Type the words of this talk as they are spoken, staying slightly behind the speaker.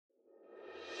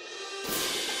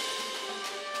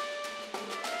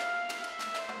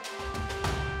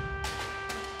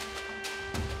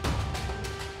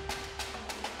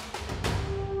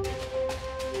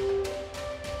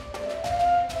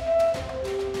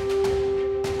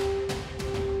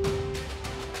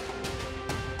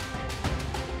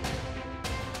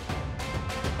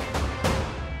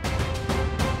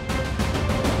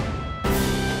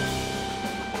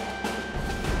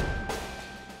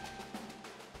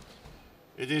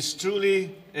It is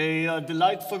truly a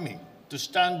delight for me to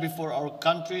stand before our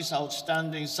country's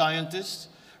outstanding scientists,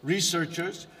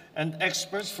 researchers, and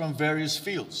experts from various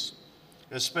fields,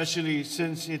 especially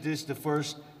since it is the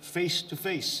first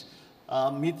face-to-face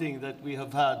meeting that we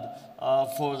have had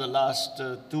for the last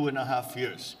 2.5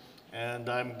 years. And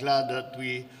I'm glad that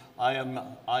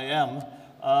I am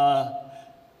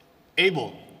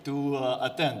able to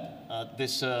attend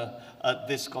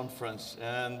this conference,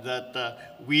 and that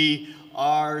we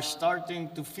are starting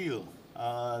to feel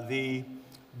the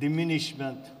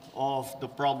diminishment of the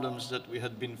problems that we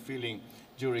had been feeling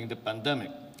during the pandemic.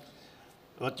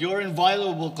 But your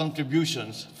invaluable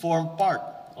contributions form part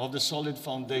of the solid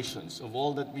foundations of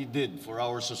all that we did for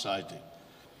our society.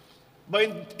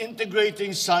 By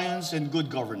integrating science and good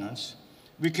governance,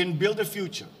 we can build a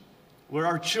future where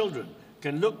our children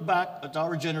can look back at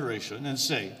our generation and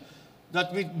say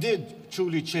that we did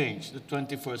truly change the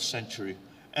 21st century,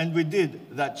 and we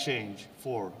did that change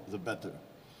for the better.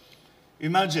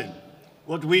 Imagine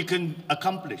what we can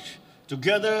accomplish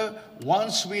together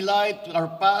once we light our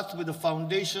path with the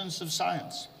foundations of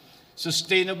science,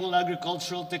 sustainable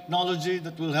agricultural technology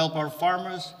that will help our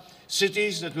farmers,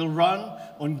 cities that will run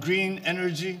on green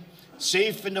energy,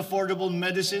 safe and affordable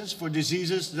medicines for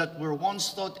diseases that were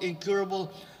once thought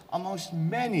incurable, amongst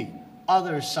many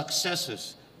other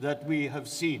successes that we have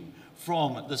seen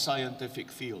from the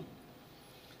scientific field.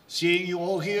 Seeing you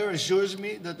all here assures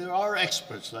me that there are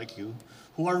experts like you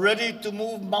who are ready to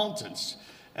move mountains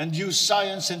and use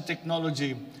science and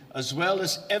technology as well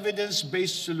as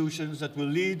evidence-based solutions that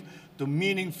will lead to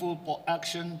meaningful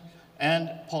action and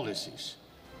policies.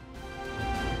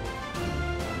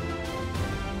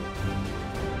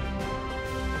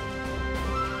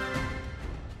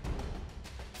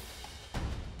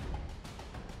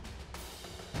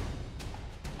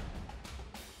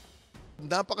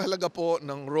 Napakahalaga po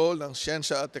ng role ng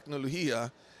siyensya at teknolohiya,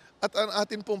 at ang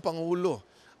ating pong Pangulo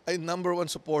ay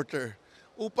 #1 supporter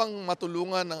upang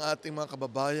matulungan ang ating mga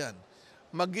kababayan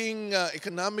maging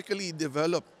economically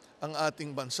developed ang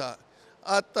ating bansa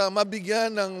at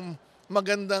mabigyan ng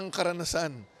magandang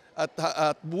karanasan at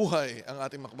buhay ang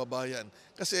ating mga kababayan.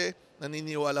 Kasi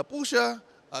naniniwala po siya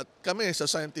at kami sa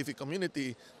scientific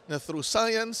community na through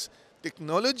science,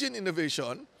 technology and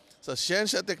innovation, sa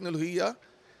siyensya at teknolohiya,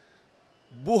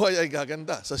 buhay ay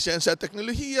gaganda. Sa siyensya at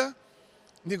teknolohiya,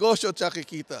 negosyo at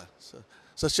kikita.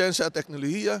 Sa siyensya at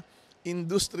teknolohiya,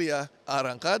 industriya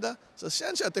arangkada. Sa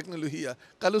siyensya at teknolohiya,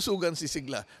 kalusugan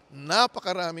sisigla.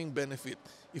 Napakaraming benefit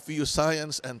if you use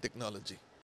science and technology.